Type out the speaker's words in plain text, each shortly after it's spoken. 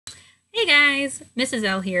Hey guys, Mrs.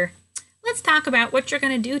 L here. Let's talk about what you're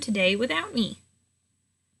going to do today without me.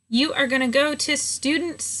 You are going to go to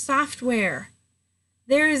Student Software.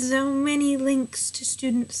 There are so many links to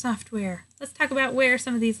Student Software. Let's talk about where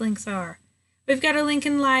some of these links are. We've got a link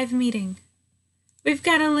in Live Meeting. We've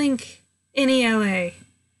got a link in ELA.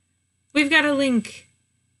 We've got a link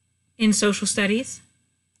in Social Studies.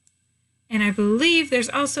 And I believe there's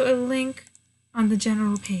also a link on the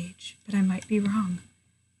general page, but I might be wrong.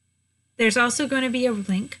 There's also going to be a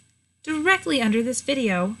link directly under this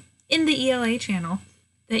video in the ELA channel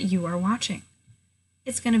that you are watching.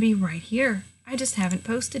 It's going to be right here. I just haven't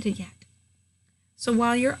posted it yet. So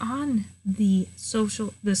while you're on the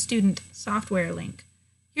student software link,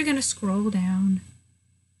 you're going to scroll down.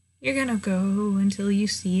 You're going to go until you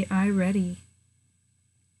see iReady.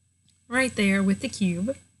 Right there with the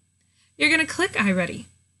cube. You're going to click iReady.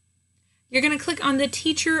 You're going to click on the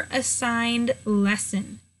teacher assigned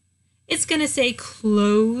lesson. It's going to say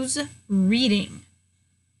close reading.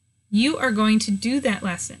 You are going to do that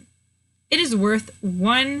lesson. It is worth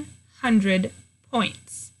 100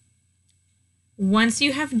 points. Once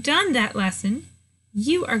you have done that lesson,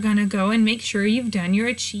 you are going to go and make sure you've done your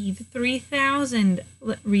Achieve 3000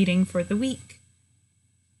 reading for the week.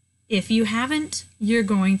 If you haven't, you're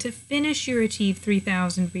going to finish your Achieve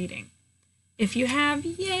 3000 reading. If you have,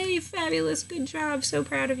 yay, fabulous, good job, so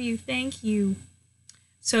proud of you, thank you.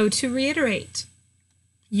 So to reiterate,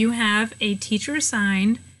 you have a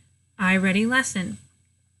teacher-assigned iReady lesson.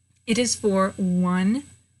 It is for 100,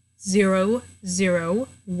 say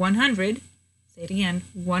it again,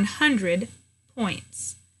 100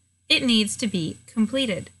 points. It needs to be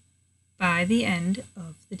completed by the end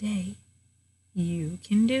of the day. You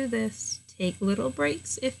can do this. Take little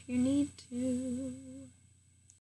breaks if you need to.